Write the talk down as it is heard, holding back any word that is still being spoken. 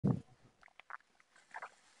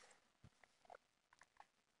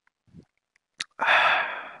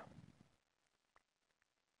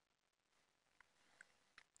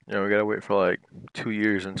We gotta wait for like 2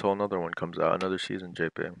 years until another one comes out, another season,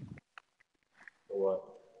 JP. For what?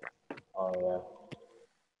 Oh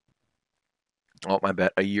Oh, my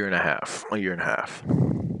bad. A year and a half. A year and a half.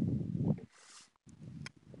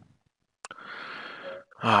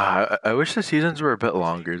 yeah, I wish the seasons were a bit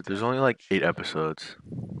longer. There's only like 8 episodes.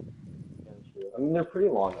 yeah, true. I mean, they're pretty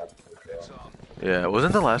long episodes though. Yeah,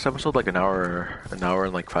 wasn't the last episode like an hour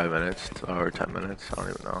and like 5 minutes, or 10 minutes? I don't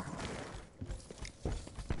even know.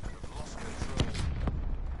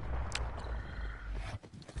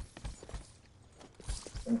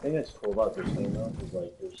 One thing that's cool about this game though is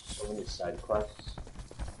like there's so many side quests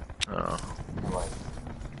Oh, and like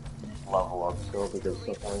you just level up still because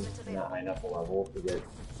sometimes you're not high enough a level to get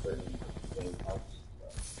certain game types.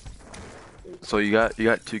 So it's pretty so cool. you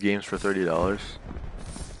got two games for $30.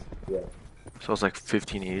 Yeah. So it's like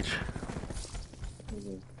 15 each.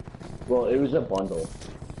 hmm Well, it was a bundle.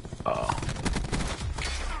 Oh,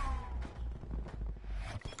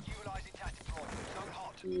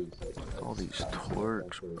 It was like all these I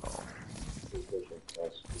torques, think for bro. PlayStation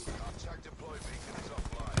Plus.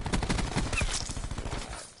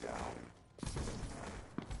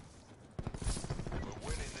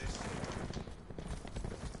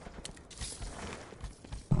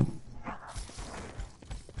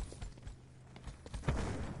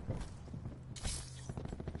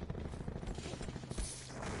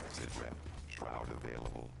 Sitrep, shroud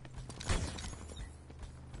available.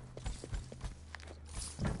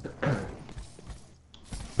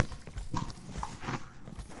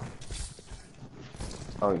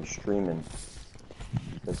 Oh, you're streaming.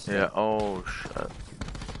 Good Yeah. stuff. Oh shit.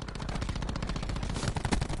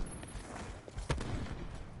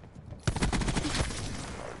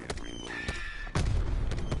 Target removed.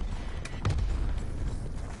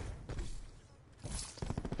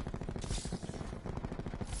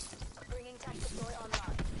 Bringing tech deploy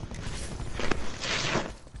online.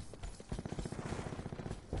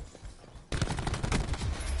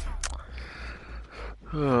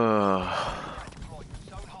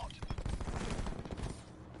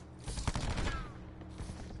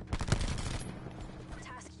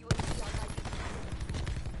 Task UAV online.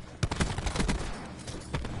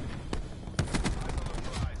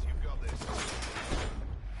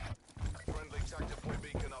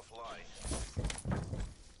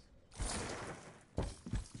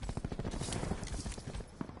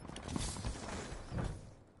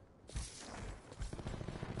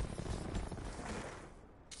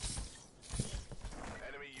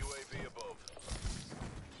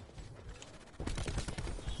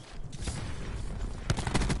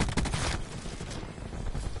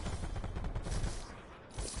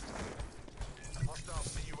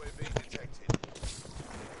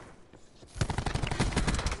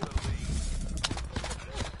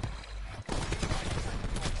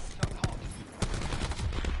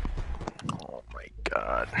 Oh my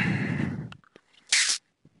god.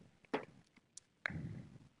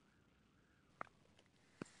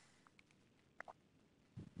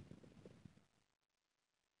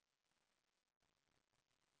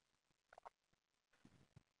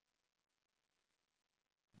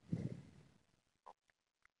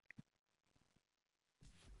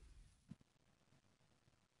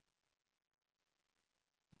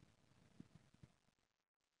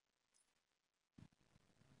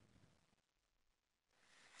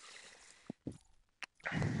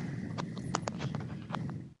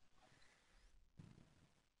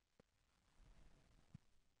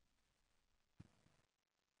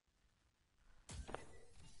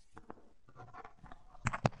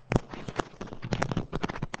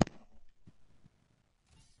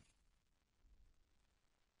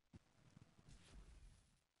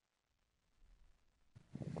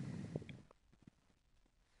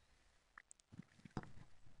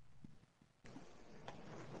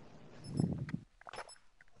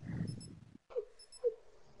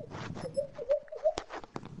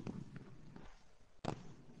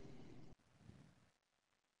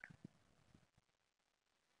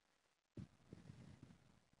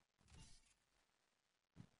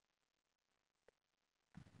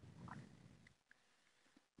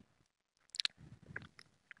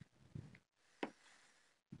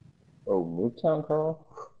 Oh, Nuketown, Carl?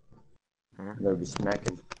 Hmm? They'll be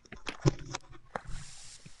smacking.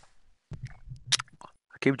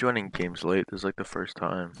 I keep joining games late. This is like the first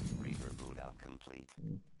time. Reaper boot out complete.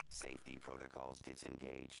 Safety protocols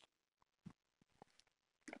disengaged.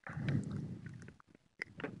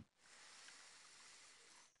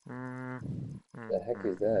 Mm, The heck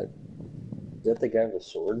is mm. that? Is that the guy with the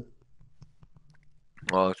sword?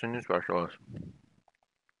 Oh, it's a new specialist.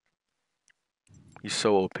 He's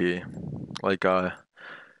so OP. Like,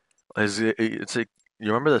 It's like you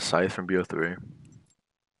remember the scythe from BO3?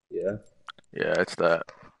 Yeah. Yeah, it's that.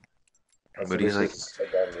 Oh, so But he's this like is a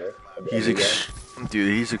gun here. A he's new gun.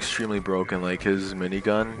 dude, he's extremely broken. Like his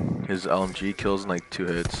minigun, his LMG kills in like 2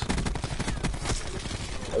 hits.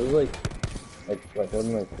 I was like one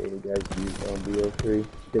of my favorite guys used on BO3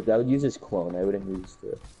 because I would use his clone. I wouldn't use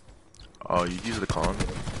the Oh, you use the clone?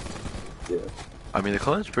 yeah. I mean, the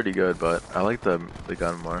clone's pretty good, but I like the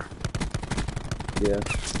gun more. Yeah.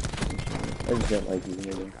 I just don't like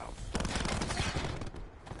using it.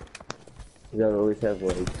 Because I would always have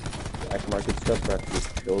like black market stuff for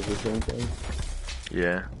after kills or something.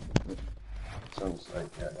 Yeah. Sounds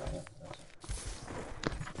like that.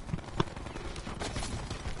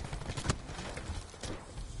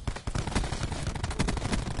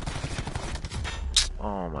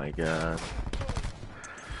 Oh my god.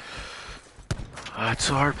 It's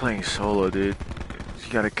so hard playing solo, dude.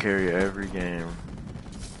 You gotta carry every game.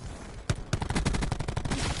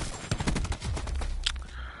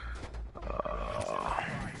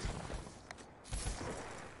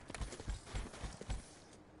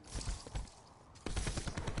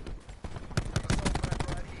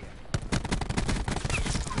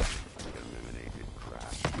 Eliminated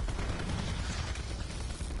crash.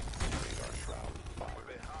 Radar shroud fired. We're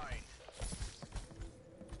behind.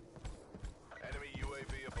 Enemy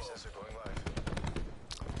UAV above. Sensor going live.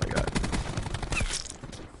 Oh my god.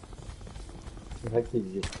 The heck did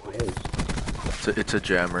you just quiz? It's a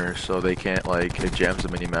jammer, so they can't like it jams the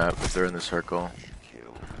minimap if they're in the circle.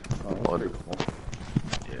 Kill. Oh, that's pretty cool.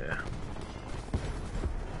 Yeah.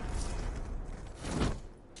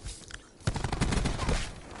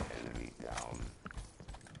 Enemy down.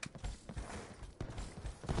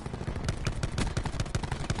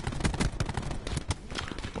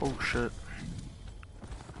 Oh shit.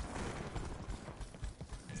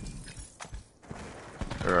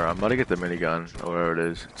 Or I'm about to get the minigun, or whatever it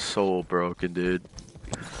is. It's so broken, dude.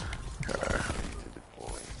 Ready to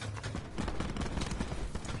deploy.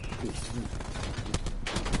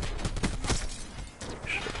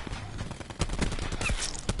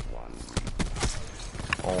 One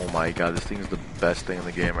Oh my god, this thing is the best thing in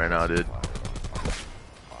the game right now, dude.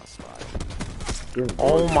 hostile.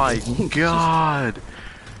 Oh my god!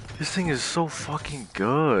 This thing is so fucking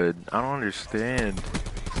good. I don't understand.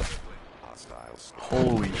 Hostiles.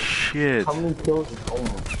 Holy shit. How many kills? Oh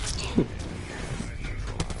my.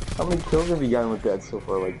 How many kills have you gotten with that so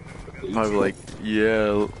far? Like 8? Probably like,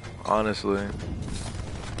 yeah, honestly.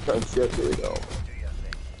 Oh shit, here we go.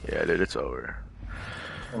 Yeah, dude, it's over.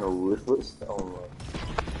 And a ruthless. Oh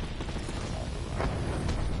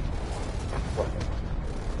my.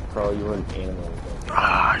 Carl, you were an animal.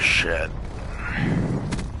 Ah, shit.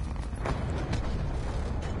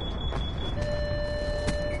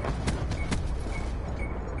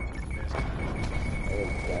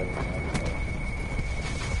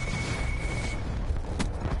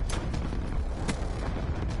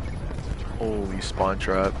 Holy spawn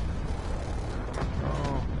trap.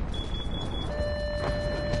 Oh.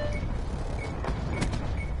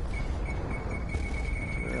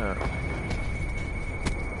 Yeah.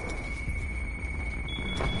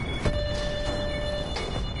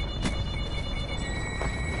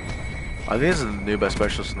 I think this is the new best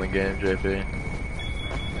specialist in the game, JP.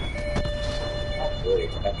 Really?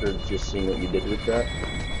 After just seeing what you did with that?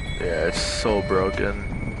 Yeah, it's so broken.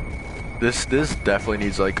 This definitely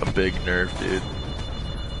needs like a big nerf, dude.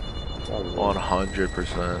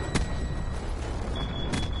 100%.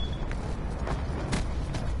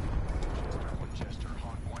 Winchester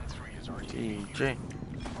Hawk 1-3 is RT. GG.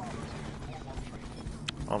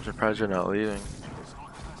 I'm surprised you're not leaving.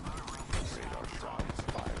 Radar shroud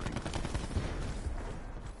firing.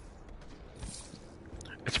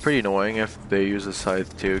 It's pretty annoying if they use the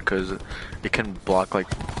scythe too, because it can block like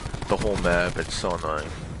the whole map. It's so annoying.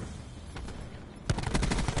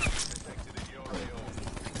 Detected in your AO.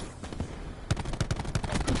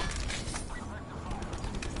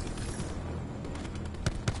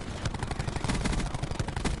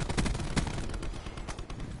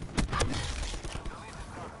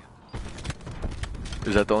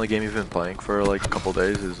 Is that the only game you've been playing for like a couple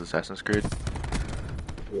days? Is Assassin's Creed?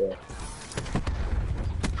 Yeah.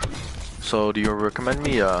 So do you recommend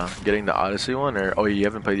me getting the Odyssey one, or oh you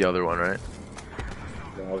haven't played the other one, right?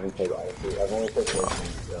 No, I haven't played Odyssey. I've only played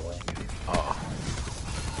Odyssey that way. Oh.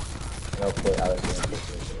 And I'll play Odyssey and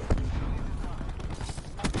Odyssey.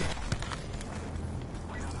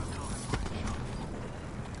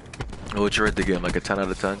 What'd you rate the game? Like a 10 out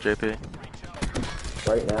of 10, JP?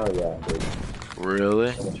 Right now, yeah, dude.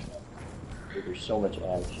 Really? So much fun. Dude, there's so much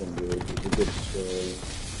action, dude. There's a good story.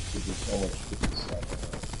 There's so much good stuff.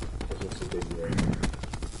 just a good year.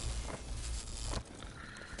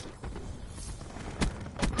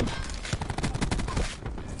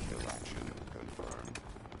 Kill action confirmed.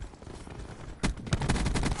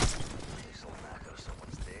 Diesel knock out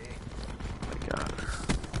someone's day. My God.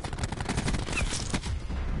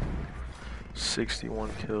 61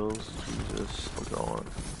 kills. Jesus, we're going.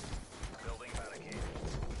 Building barricade.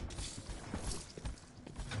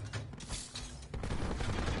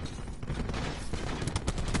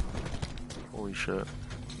 Holy shit.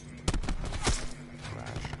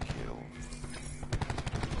 Crash kill.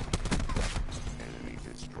 Enemy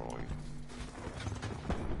destroyed.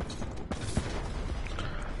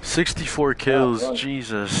 64 kills. run.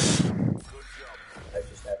 Jesus. Good job. That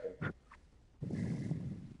just happened.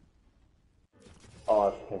 Oh,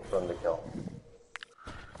 I've confirmed the kill.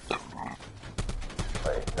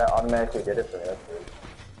 Wait, that automatically did it for me, that's weird.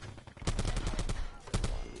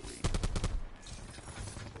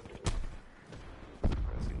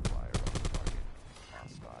 Pressing fire on target.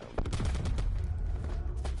 Hostile.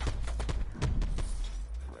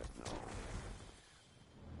 Threat known.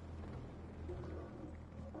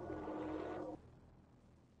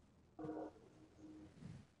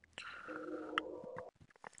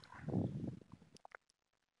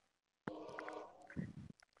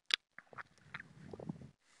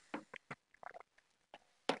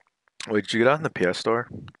 Wait, did you get it on the PS store?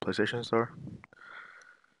 PlayStation store?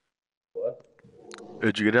 What?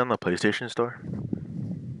 Did you get it on the PlayStation store?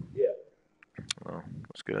 Yeah. Oh,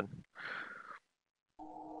 that's good.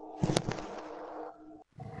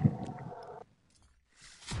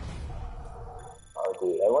 Oh,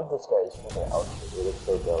 dude, I want this guy's fucking outfit. It looks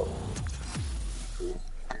so dope. Dude.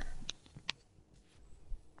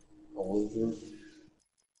 Only dude.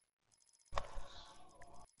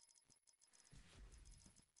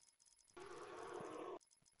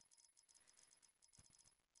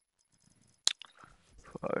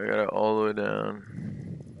 I got it all the way down.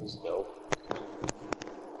 That's dope.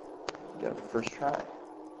 You got the first try.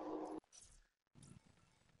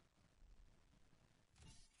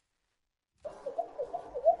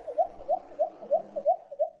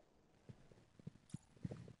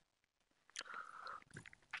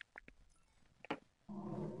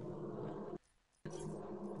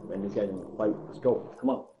 Man, these guys in the fight. Let's go.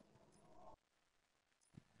 Come on.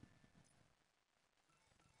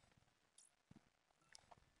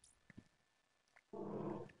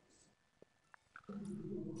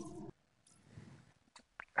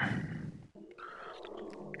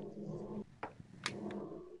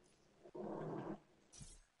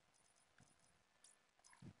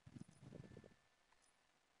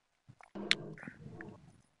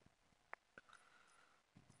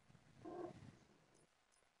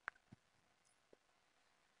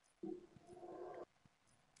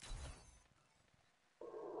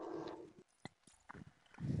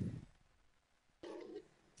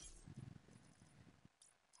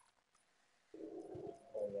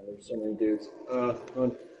 Oh man, there's so many dudes.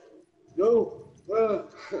 Run. Go! Run!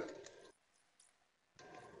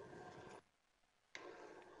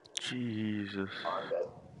 Jesus. I'm dead.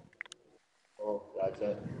 Oh, that's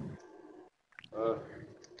it. Down,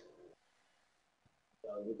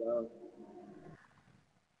 get down.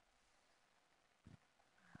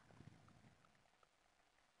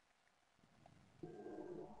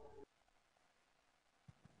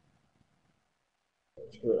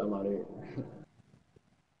 Screw it, I'm out of here.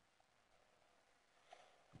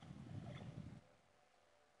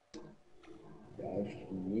 Gosh,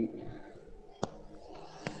 neat.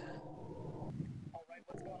 Alright,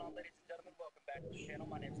 what's going on, ladies and gentlemen? Welcome back to the channel.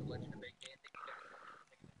 My name is Legend of AK, and thank you guys so much for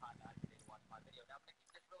taking the time out today to watch my video. Now, I'm going to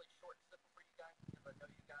keep this really short and simple for you guys because I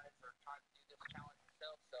know you guys are trying to do this challenge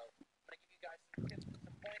yourselves, so I'm going to give you guys some tips and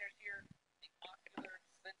some pointers here. The ocular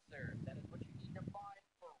sensor, that is what you need to find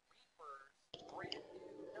for Reaper's brand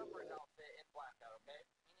new numbers outfit in Blackout, okay?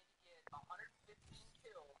 You need to get 115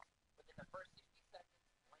 kills within the first 60 seconds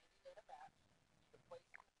landing in a match. You can place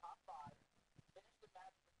in the top 5. Finish the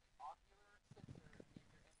match with the ocular sensor in your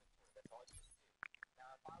inventory. That's all you need to do.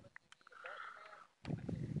 Now, if I was to be a betting man, I'd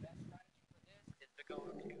say the best strategy for this is to go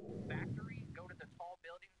to factory, go to the tall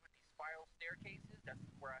buildings with these spiral staircases. That's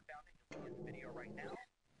where I found it. You'll see in the video right now.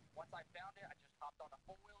 Once I found it, I just hopped on a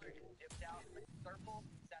four-wheeler, dipped out in the circle,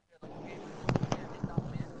 sat there like a gamer, and did not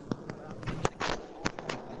win. But I was able to get all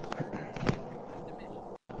the and complete the mission.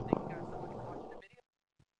 Thank you guys so much for watching the video.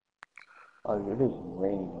 Oh, it is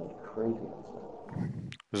raining like crazy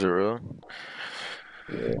outside. Is it real?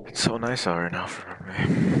 Yeah. It's so nice out right now for me.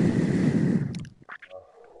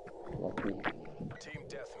 Lucky. Team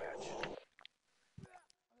deathmatch.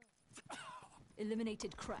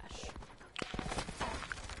 Eliminated Crash.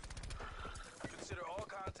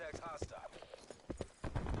 Contact hostile.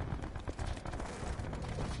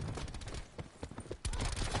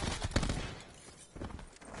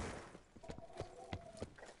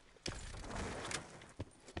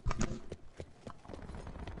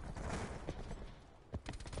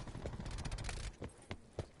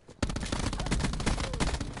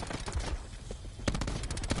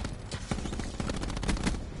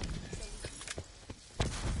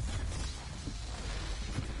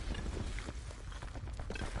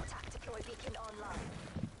 Attack deploy beacon online.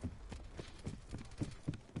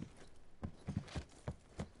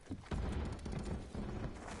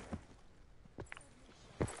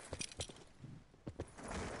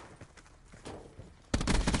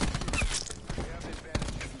 We have the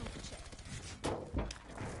advantage.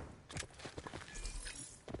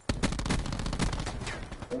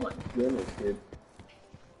 Oh my goodness, dude.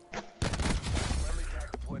 Friendly tag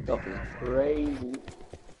deploy Stuff beacon is offline. crazy.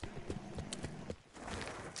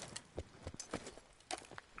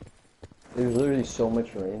 There's literally so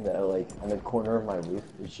much rain that like on the corner of my roof,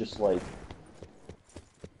 it's just like,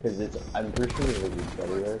 because I'm pretty sure there's a leak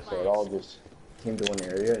everywhere, so it all just came to one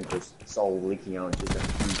area and just, it's all leaking out, just a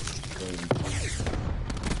huge stream.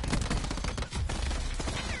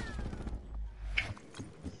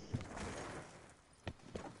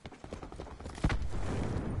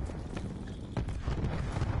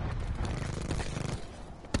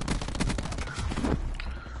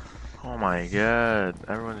 Oh my god,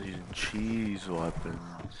 everyone's using cheese weapons.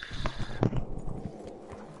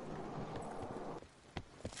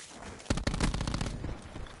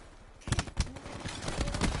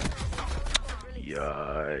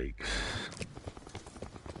 Yikes.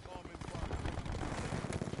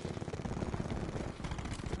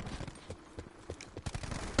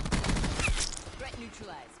 Threat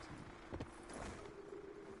neutralized.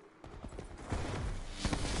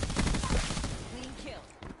 Clean kill.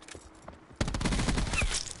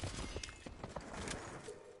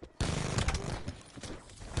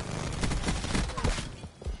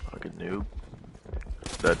 Fucking noob.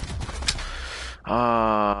 Dead.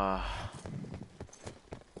 Ah.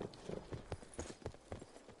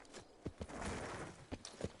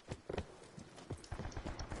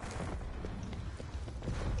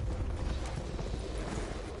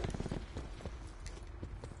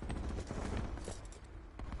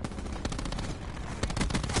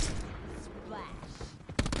 Splash.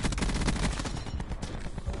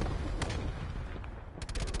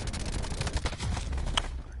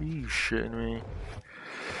 Are you shitting me?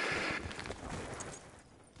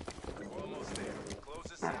 We're almost there. Close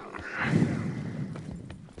this out.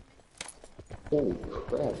 Holy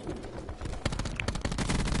crap.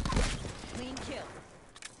 Clean kill.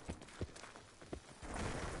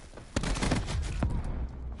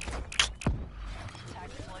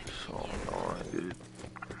 So annoying, dude.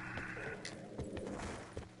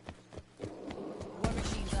 War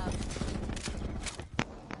machine's up.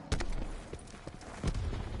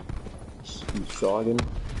 You sogging?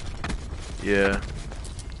 Yeah.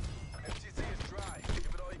 FTC is dry.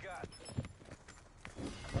 Give it all you got.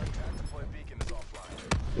 Our tag deploy beacon is offline.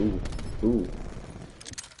 Ooh.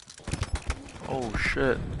 Oh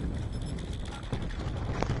shit.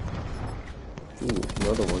 Ooh,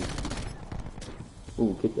 another one.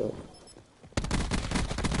 Ooh, get that.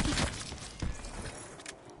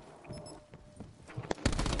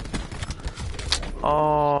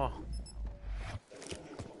 Oh.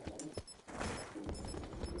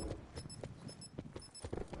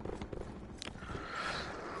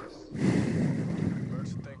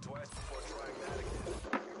 Merchant, think twice before trying that again.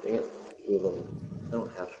 Dang it. Two of them. I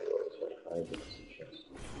don't have to go this way. I just suggest.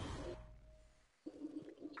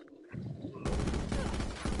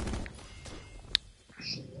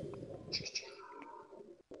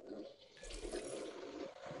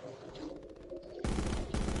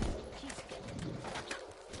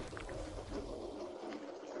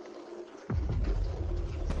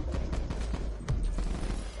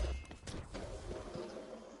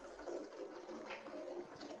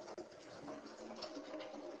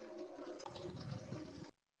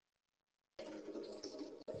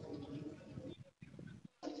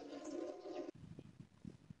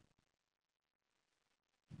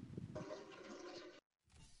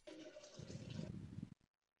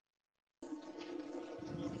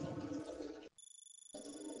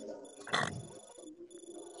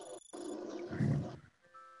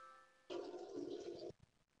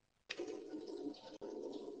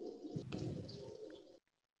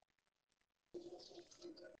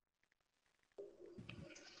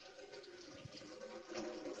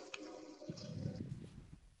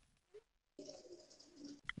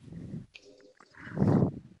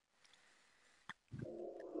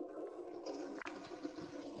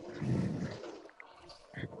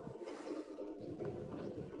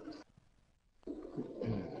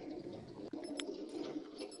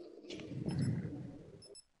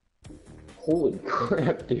 Holy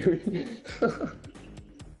crap, dude.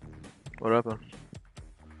 What happened?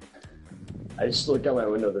 I just looked out my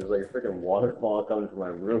window, there's like a freaking waterfall coming from my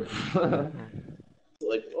roof.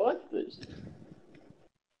 Like, what this?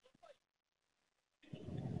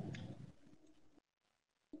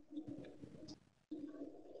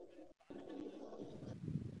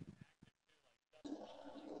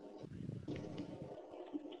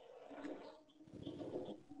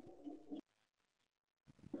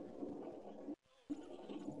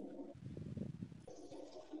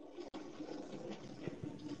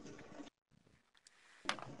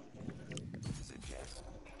 Suggest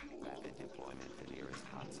rapid deployment to nearest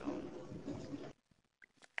hot zone.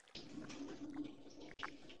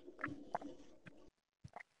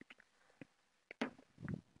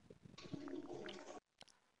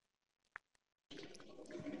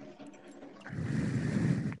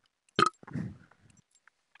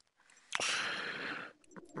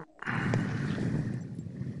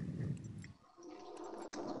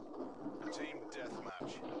 Team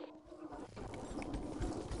deathmatch.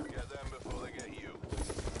 Get them before they get you.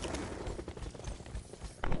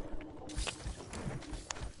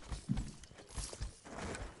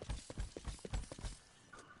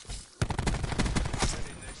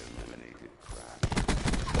 Eliminated crash.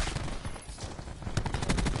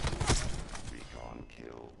 Recon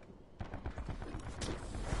kill.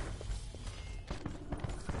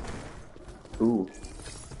 Ooh.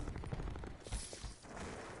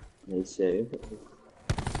 They say.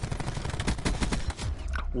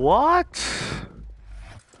 What?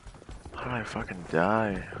 How did I fucking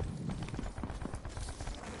die?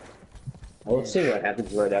 I love seeing what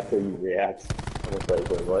happens right after you react. I was like,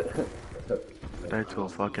 wait, what? I died to a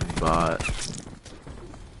fucking bot.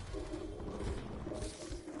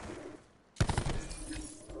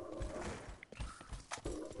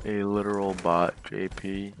 A literal bot,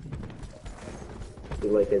 JP. You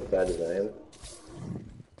like as bad as I am?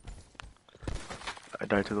 I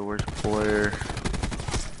died to the worst player.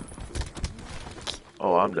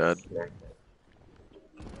 Oh, I'm dead.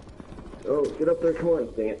 Oh, get up there, come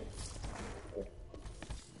on, dang it.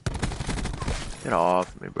 Get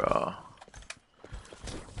off me, bro.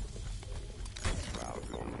 Crowd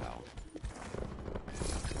going out.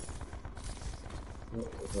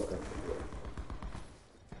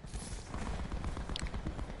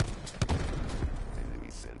 Enemy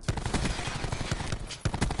sensors.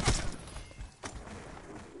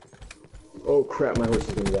 Oh crap, my horse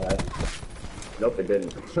is gonna die. Nope, it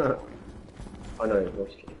didn't. Oh no, your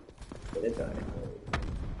horse it did die.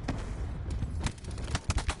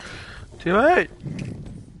 Teammate!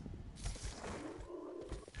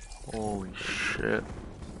 Holy shit.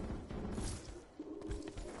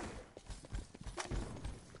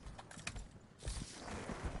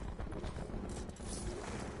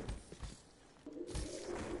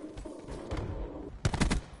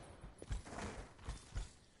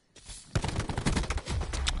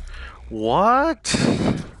 What?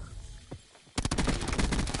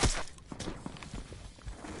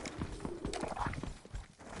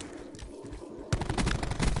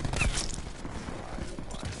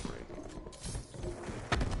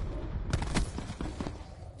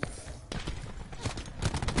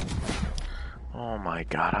 Oh my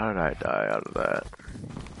god, how did I die out of that?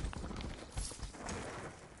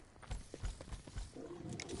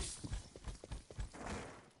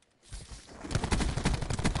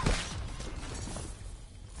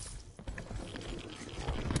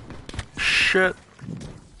 Shit.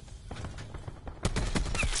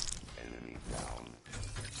 Enemy down.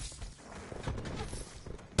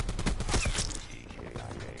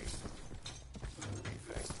 EKIA.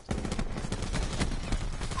 Effect.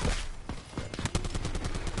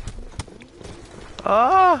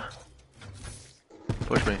 Ah!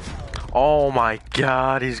 Push me. Oh my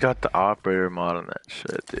god, he's got the operator mod on that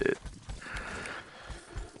shit, dude.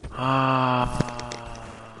 Ah.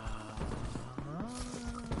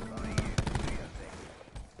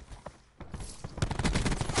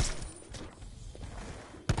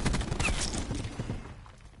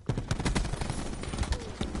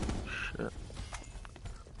 Shit.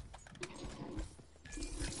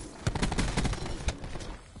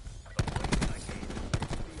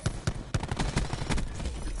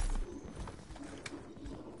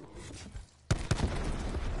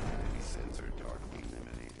 Enemy sensor dart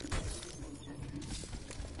eliminated.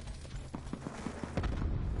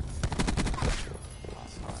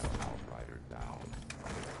 Hostile outrider down.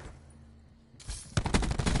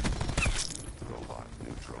 Robot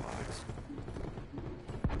neutralized.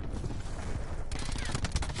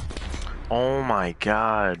 Oh my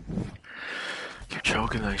god. You're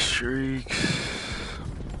choking those streaks.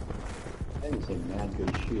 I fucking mad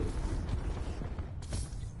good shit.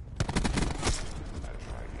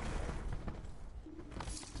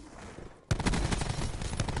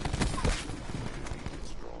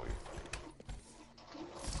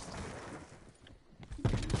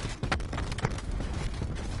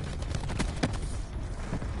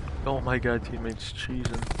 Oh my god, teammate's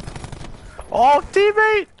cheesing. Oh,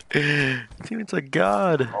 teammate! Teammate's a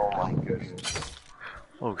god. Oh my goodness.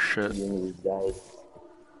 Oh shit. You nearly died.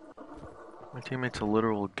 My teammate's a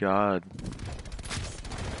literal god.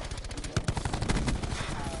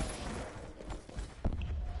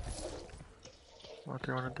 What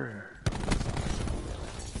they running through?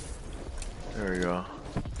 There we go.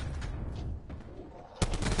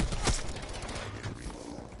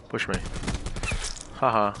 Push me.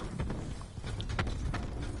 Haha.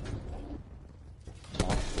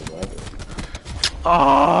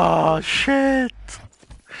 Oh shit!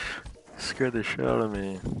 Scared the shit out of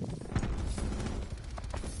me.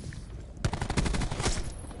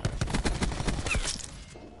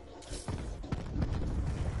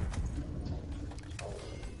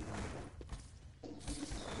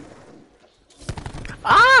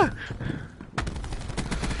 Ah!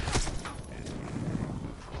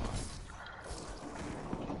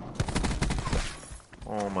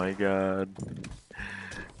 Oh my god.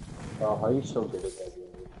 Oh, how are you so good at that game?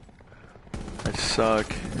 I suck.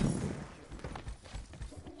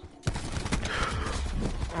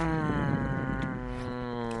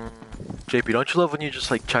 JP, don't you love when you just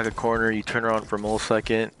like check a corner, you turn around for a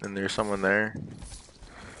millisecond, and there's someone there?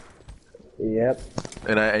 Yep.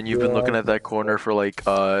 And you've been Yeah, looking at that corner for like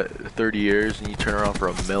 30 years, and you turn around for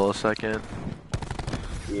a millisecond?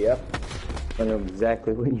 Yep. I know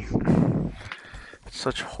exactly what you.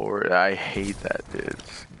 Such horror. I hate that, dude.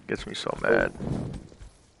 It gets me so mad.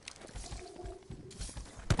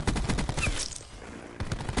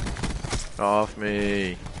 Off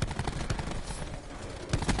me.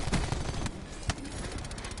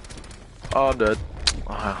 Oh, I'm dead.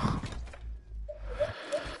 Ah.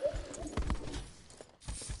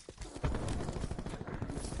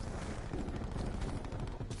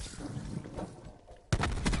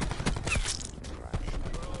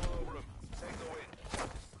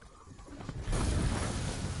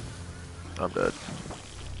 I'm dead.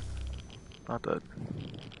 Not dead.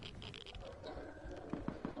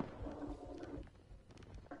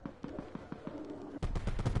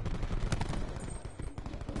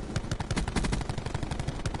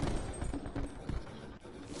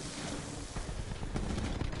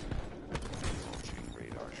 Launching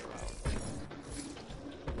radar shroud.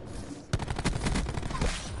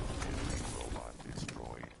 Robot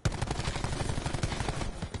destroyed.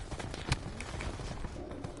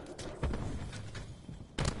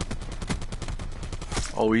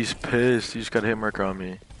 Oh, he's pissed. He's got a hit marker on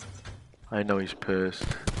me. I know he's pissed.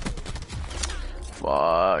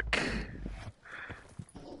 Fuck.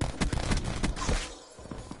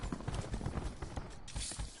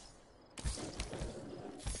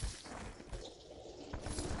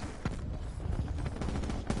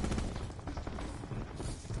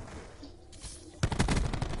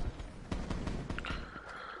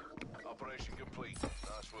 Operation complete.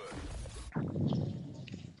 Nice work.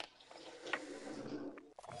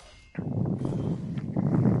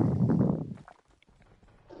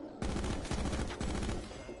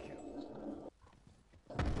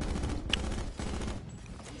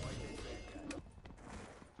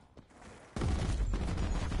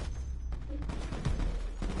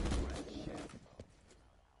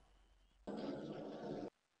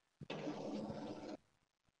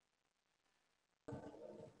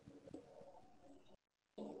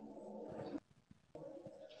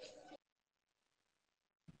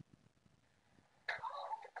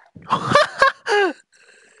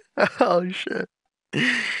 Oh shit.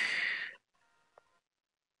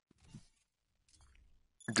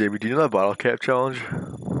 JB, do you know that bottle cap challenge?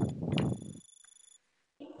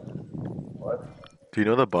 What? Do you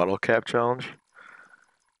know the bottle cap challenge?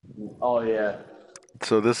 Oh yeah.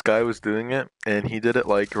 So this guy was doing it, and he did it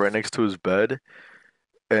like right next to his bed,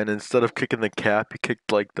 and instead of kicking the cap, he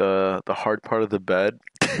kicked like the hard part of the bed.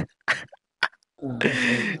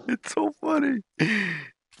 It's so funny.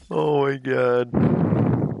 Oh my god.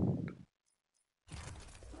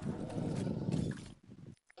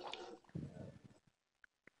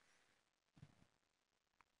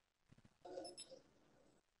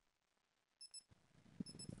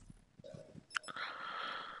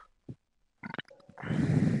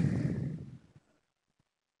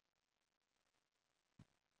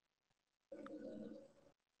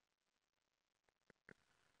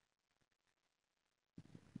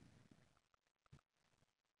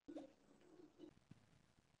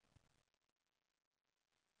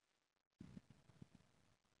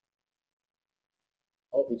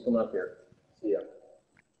 Oh, he's coming up here. See ya.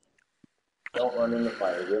 Don't run in the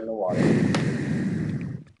fire. Get in the water.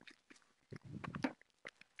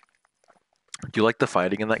 Do you like the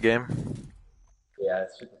fighting in that game? Yeah,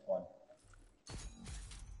 it's super fun.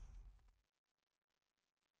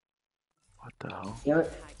 What the hell? Damn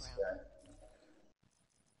it. High ground.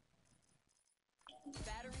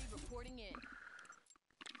 Battery reporting in.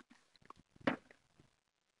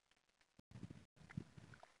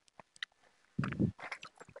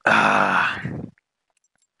 Ah. Team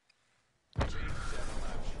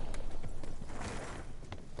deathmatch.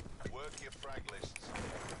 Work your frag lists.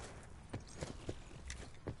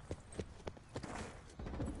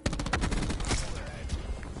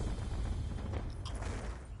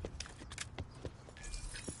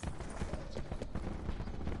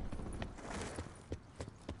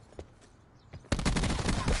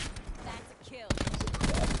 That's a kill.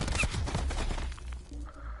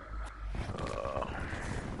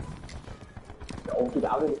 Oh, get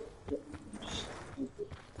out of it. New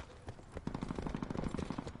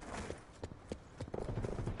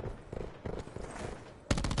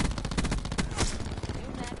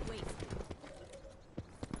map wasted.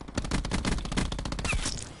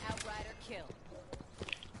 Outrider kill.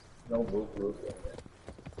 No, move.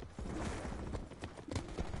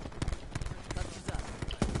 Clutches up.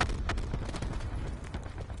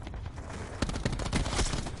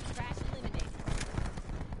 Crash eliminated.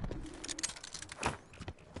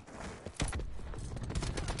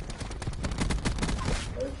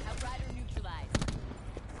 Outrider neutralized.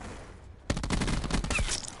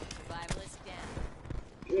 Survivalist down.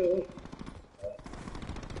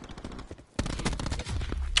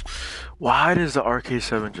 Why does the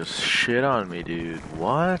RK7 just shit on me, dude?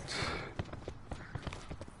 What?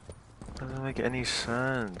 Doesn't make any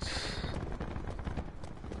sense.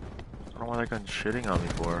 I don't know why that gun's shitting on me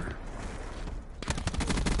for.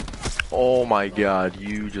 Oh my god,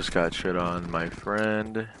 you just got shit on, my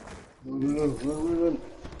friend.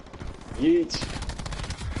 Yeet.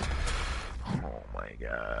 Oh my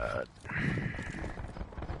god.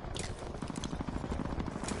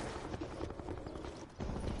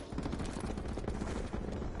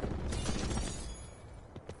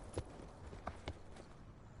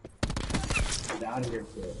 Get out of here,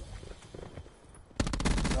 kid.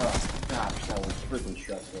 Oh, gosh, that was freaking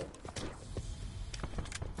stressful.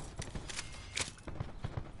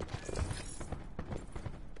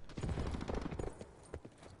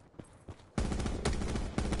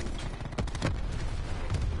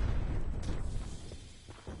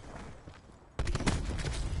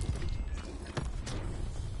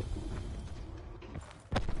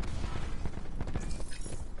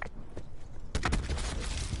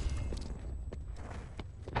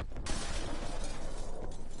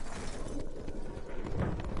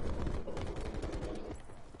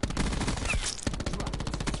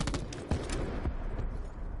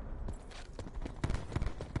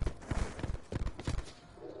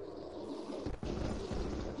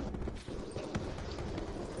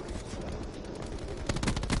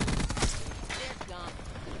 They're gone.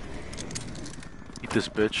 Eat this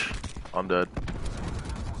bitch. I'm dead.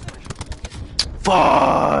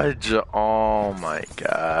 Fudge! Oh my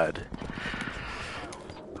god.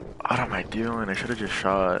 What am I doing? I should have just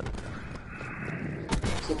shot.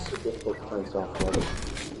 It's so difficult to find soft water.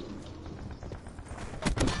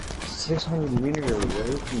 600 meters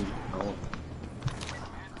away from you. Oh.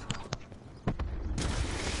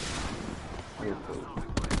 You're cool.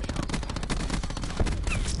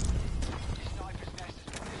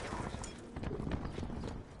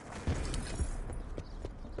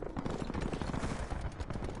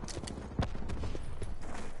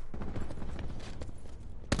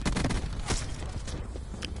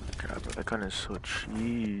 God, but that gun is so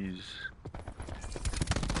cheese.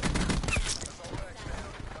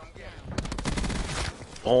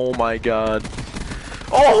 Oh my god.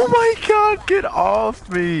 Oh my god, get off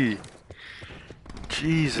me!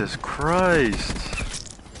 Jesus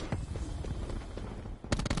Christ.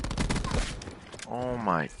 Oh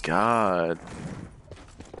my god.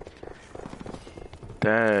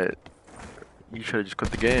 That... You should have just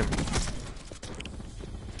quit the game.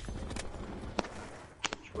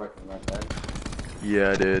 You reckon like that?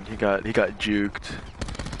 Yeah, I did. He got juked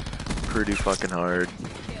pretty fucking hard.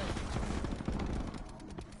 Kill.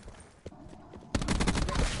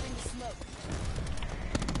 Registering the smoke.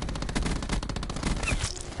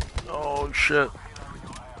 Oh shit.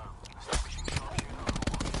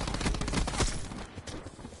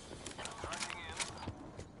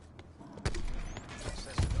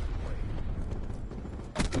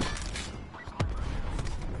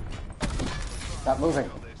 Stop moving.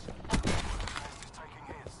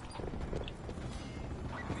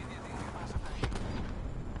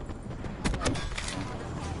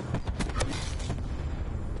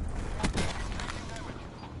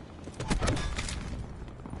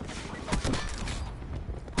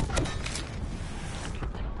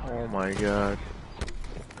 Oh my god.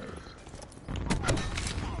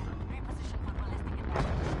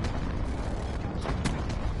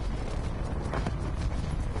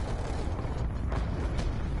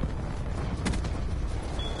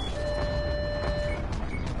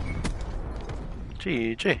 GG. We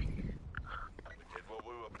did what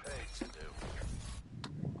we were paid to do.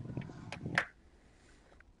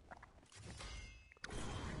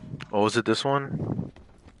 Oh, was it this one?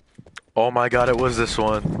 Oh my god, it was this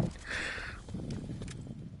one.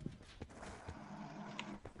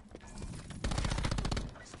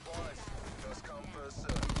 Supplies. First come, first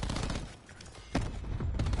serve.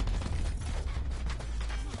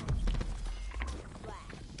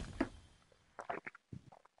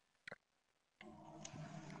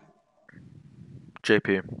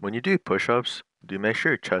 JP, when you do push-ups, do you make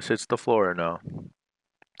sure your chest hits the floor or no?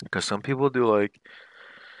 Because some people do like,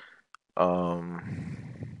 I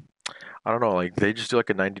don't know, like they just do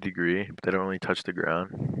like a 90 degree, but they don't really touch the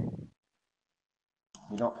ground.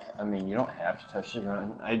 You don't. I mean, you don't have to touch the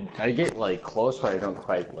ground. I get like close, but I don't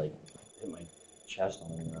quite like hit my chest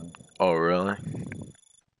on the ground. Oh, really?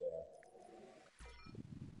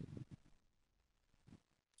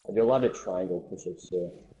 I do a lot of triangle push-ups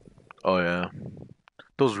too. Oh yeah.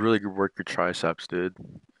 Those really good work your triceps, dude.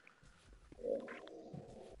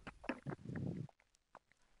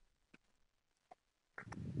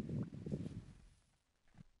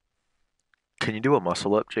 Can you do a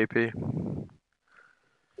muscle up, JP?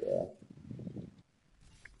 Yeah.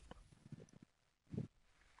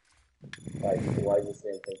 Why is the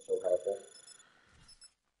same thing so helpful?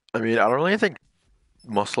 I mean, I don't really think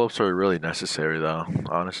muscle ups are really necessary though,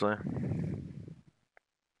 honestly.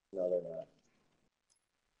 No, they're not.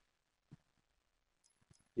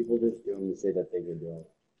 People just do them to say that they can do them.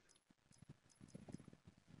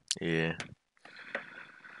 Yeah.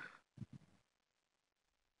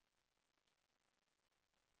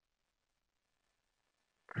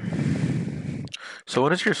 So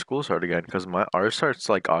when does your school start again? Because ours starts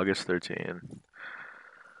like August 13th.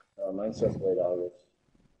 Mine starts late August.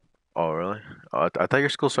 Oh, really? I thought your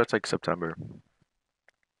school starts like September.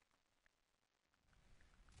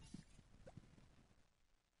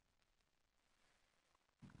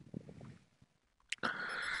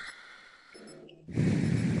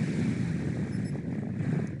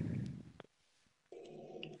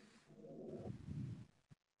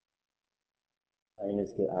 I need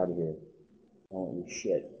to get out of here. Holy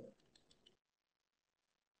shit.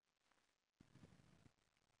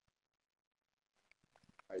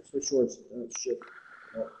 Alright, switch shorts. Oh, shit.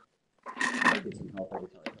 Oh. I get some help every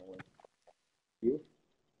time. Don't worry. You?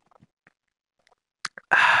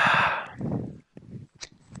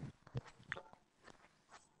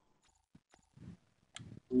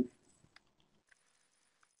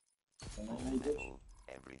 Can I make this? Metal,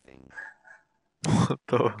 everything. What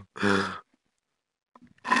the?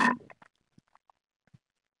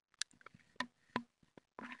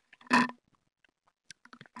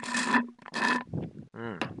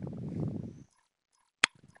 Mm.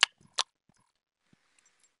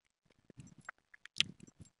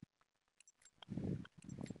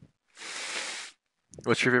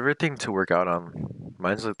 What's your favorite thing to work out on?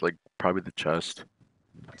 Mine's like probably the chest.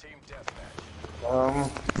 Team deathmatch.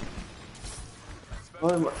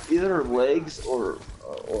 Either legs or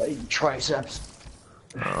leg triceps.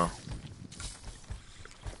 Oh.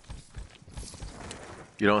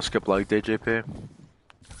 You don't skip leg day, JP?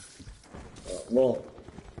 Well,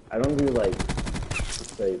 I don't do like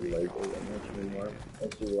say leg that much anymore. I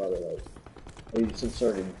do a lot of like I do some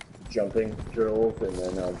sort of jumping drills and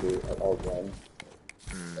then I'll run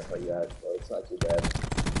stuff like that. So it's not too bad.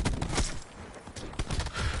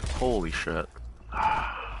 Holy shit.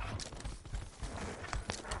 I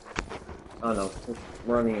don't know.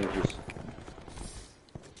 Running is just.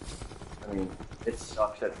 I mean, it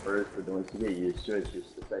sucks at first, but then once you get used to it,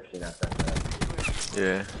 it's actually not that bad.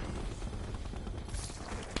 Yeah.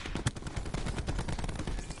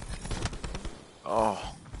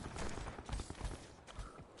 Oh.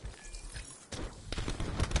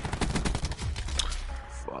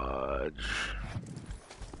 Fudge.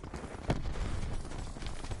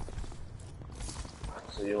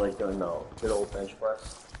 So you like doing the good old bench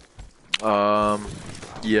press?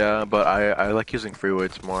 Yeah, but I like using free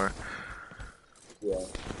weights more. Yeah.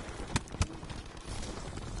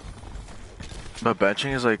 But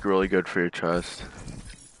benching is like really good for your chest.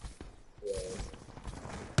 Yeah.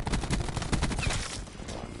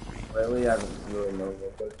 Lately, I haven't really known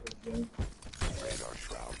what those things doing. Radar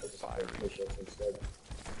shroud I just firing. push-ups instead.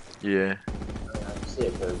 Yeah. I mean, I see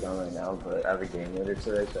it goes down right now, but I have a game later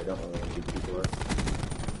today, so I don't really need to do it.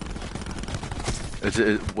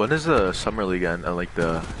 When is the summer league end? Like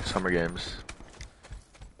the summer games?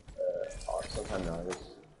 Sometime in August.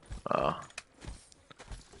 Uh,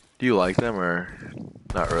 do you like them or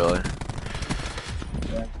not really?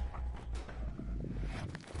 Yeah.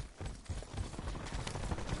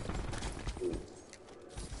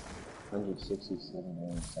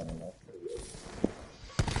 $167.87. That's pretty good.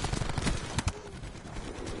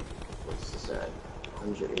 What's this at?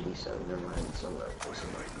 187. Never mind. Somewhere.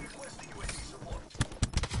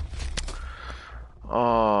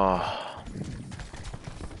 Oh.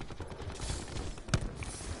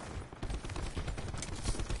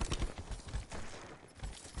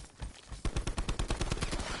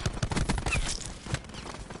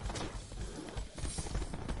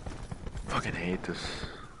 Fucking hate this.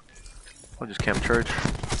 I'll just camp church.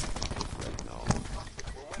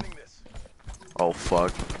 We're winning this. Oh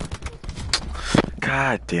fuck.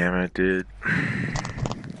 God damn it, dude.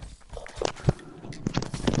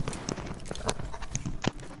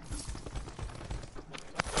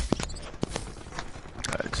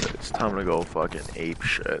 It's time to go fucking ape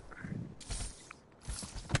shit.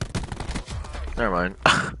 Never mind.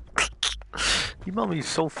 You melt me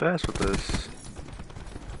so fast with this.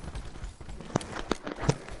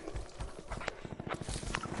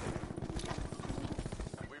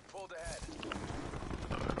 We pulled ahead.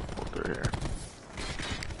 Pull through here.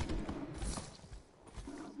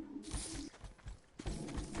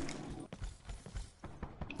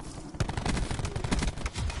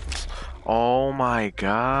 Oh my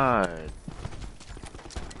god.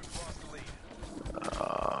 We've lost the lead.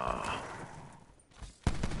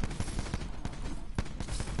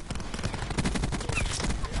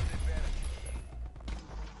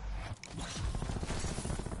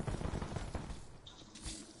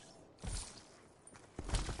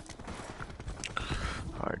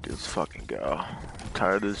 Alright, dude, let's fucking go. I'm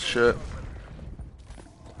tired of this shit.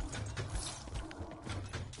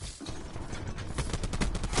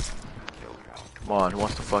 Come on, who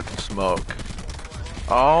wants to fucking smoke?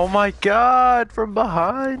 Oh my god, from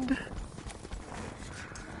behind.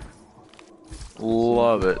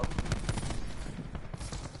 Love it.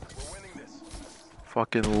 We're winning this.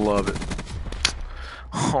 Fucking love it.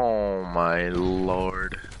 Oh my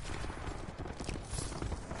lord.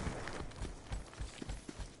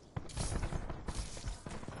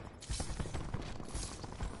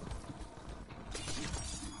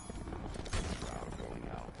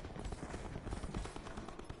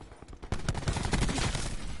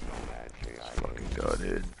 Fucking go,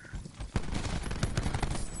 dude.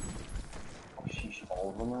 Oh, sheesh, all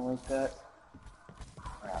of them are like that?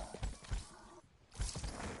 Crap.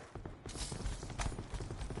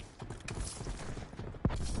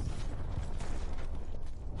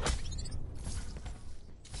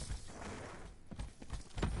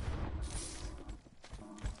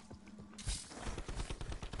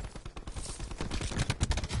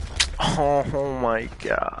 Oh my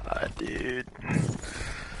god, dude.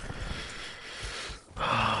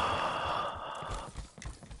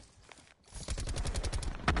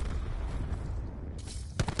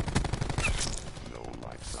 No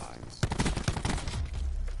life signs.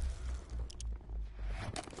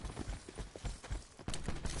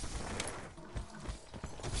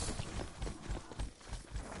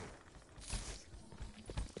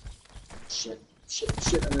 Shit,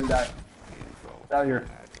 I'm gonna die. Get out of here.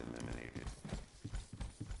 Eliminated.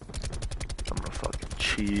 I'm gonna fucking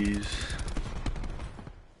cheese.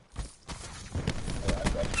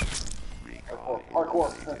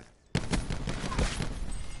 Hardcore.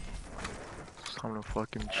 I'm gonna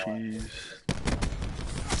fucking cheese.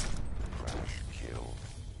 Crash kill.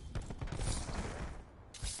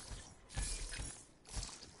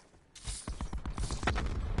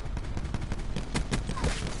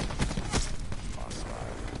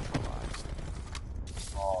 Hostile neutralized.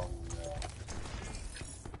 Oh no.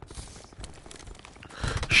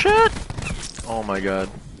 Shit! Oh my god.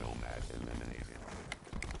 Nomad eliminated.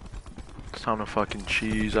 It's time to fucking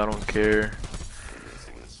cheese, I don't care.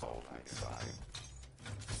 Missing assault outside.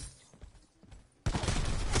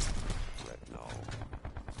 Threat null.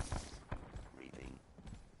 Breathing.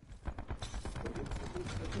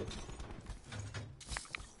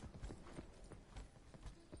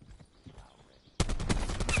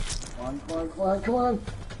 Come on.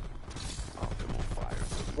 Optimal fire.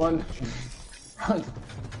 Run. Run.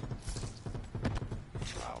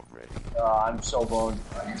 Shroud ready. I'm so boned.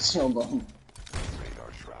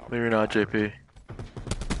 Radar shroud. Maybe not, JP.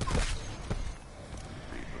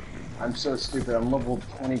 I'm so stupid. I'm level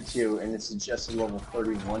 22 and it's suggested level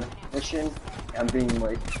 31 mission. I'm being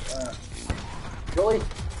like, really?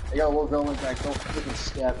 I got a little girl like that. Don't freaking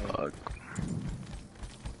stab me. Fuck.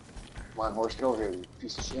 Come on, horse, get over here, you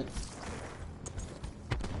piece of shit.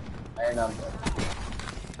 And I'm dead.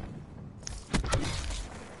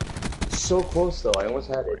 So close though, I almost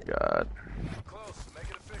had Oh it. my god. Close. Make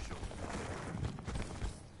it official.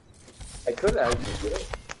 I could actually get it.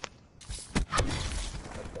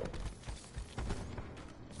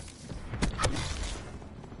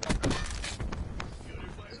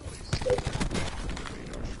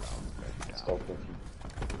 Let's go, Cookie.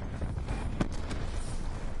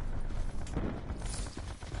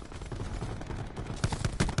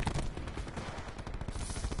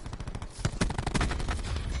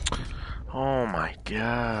 Oh my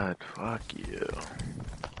god. Fuck you.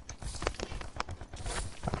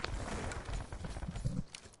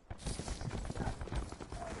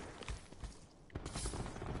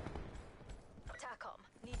 TACOM,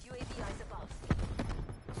 need UAV eyes above.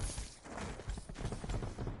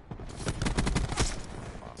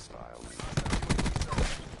 Hostile.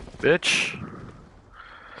 Bitch.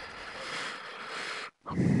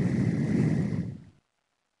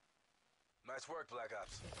 Nice work, Black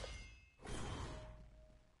Ops.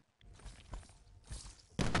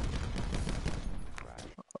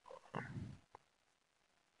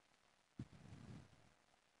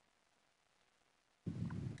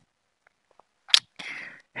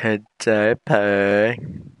 Head pay.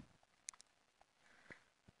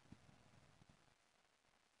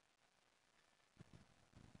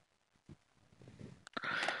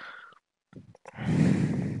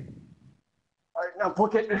 Alright, now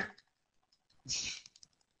book it.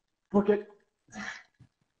 Book it.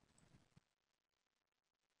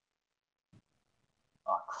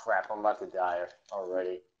 Oh crap, I'm about to die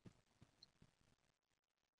already.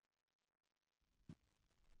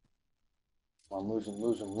 I'm losing.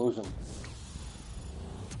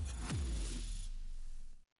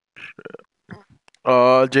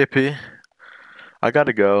 JP, I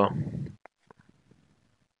gotta go.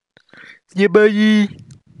 Yeah, bye.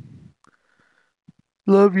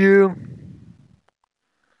 Love you.